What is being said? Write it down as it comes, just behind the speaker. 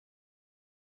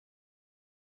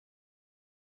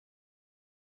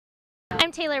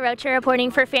I'm Taylor Rocha reporting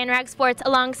for FanRag Sports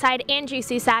alongside Andrew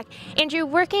Susac. Andrew,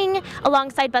 working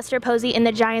alongside Buster Posey in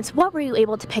the Giants, what were you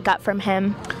able to pick up from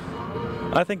him?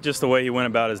 I think just the way he went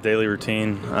about his daily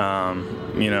routine,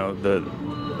 the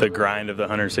grind of the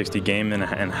 160 game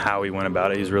and how he went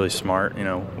about it. He's really smart,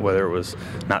 whether it was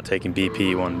not taking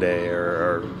BP one day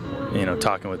or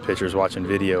talking with pitchers, watching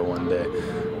video one day.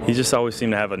 He just always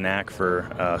seemed to have a knack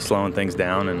for slowing things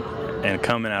down, and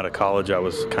coming out of college I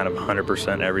was kind of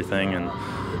 100% everything and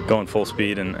going full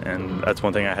speed, and that's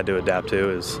one thing I had to adapt to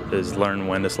is learn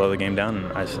when to slow the game down,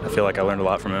 and I feel like I learned a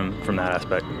lot from him from that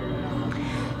aspect.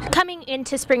 Coming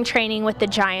into spring training with the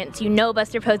Giants, you know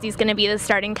Buster Posey is going to be the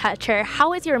starting catcher.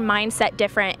 How is your mindset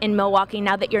different in Milwaukee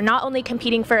now that you're not only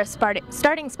competing for a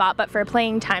starting spot but for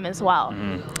playing time as well?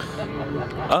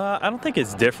 I don't think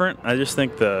it's different. I just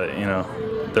think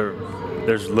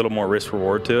there's a little more risk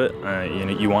reward to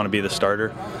it. You want to be the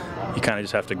starter. You kind of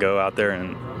just have to go out there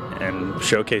and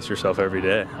showcase yourself every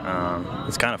day.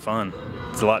 It's kind of fun.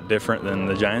 It's a lot different than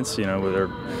the Giants, where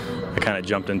I kind of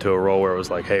jumped into a role where it was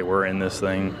like, hey, we're in this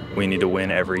thing. We need to win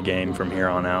every game from here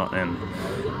on out. And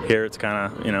here it's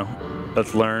kind of,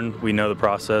 let's learn. We know the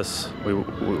process.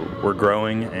 We're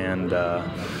growing, and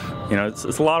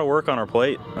it's a lot of work on our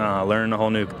plate, learning a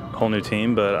whole new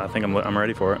team. But I think I'm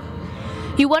ready for it.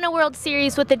 You won a World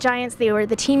Series with the Giants. They were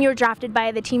the team you were drafted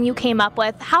by, the team you came up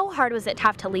with. How hard was it to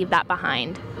have to leave that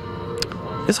behind?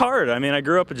 It's hard. I mean, I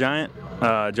grew up a Giant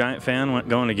fan,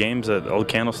 going to games at Old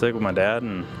Candlestick with my dad,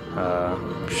 and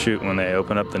when they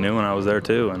opened up the new one, I was there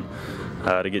too. And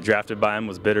to get drafted by him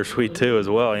was bittersweet too, as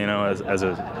well. As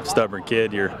a stubborn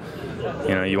kid, you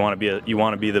want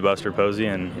to be the Buster Posey,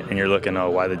 and you're looking, oh,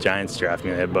 why the Giants draft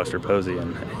me? They had Buster Posey,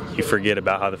 and you forget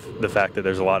about how the fact that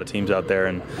there's a lot of teams out there,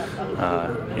 and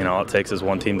all it takes is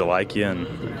one team to like you,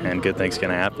 and good things can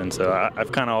happen. So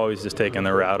I've kind of always just taken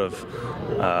the route of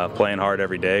playing hard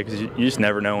every day, because you just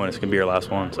never know when it's going to be your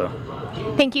last one. So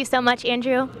thank you so much,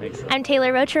 Andrew. Thanks. I'm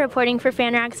Taylor Rocha reporting for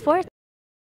FanRag Sports.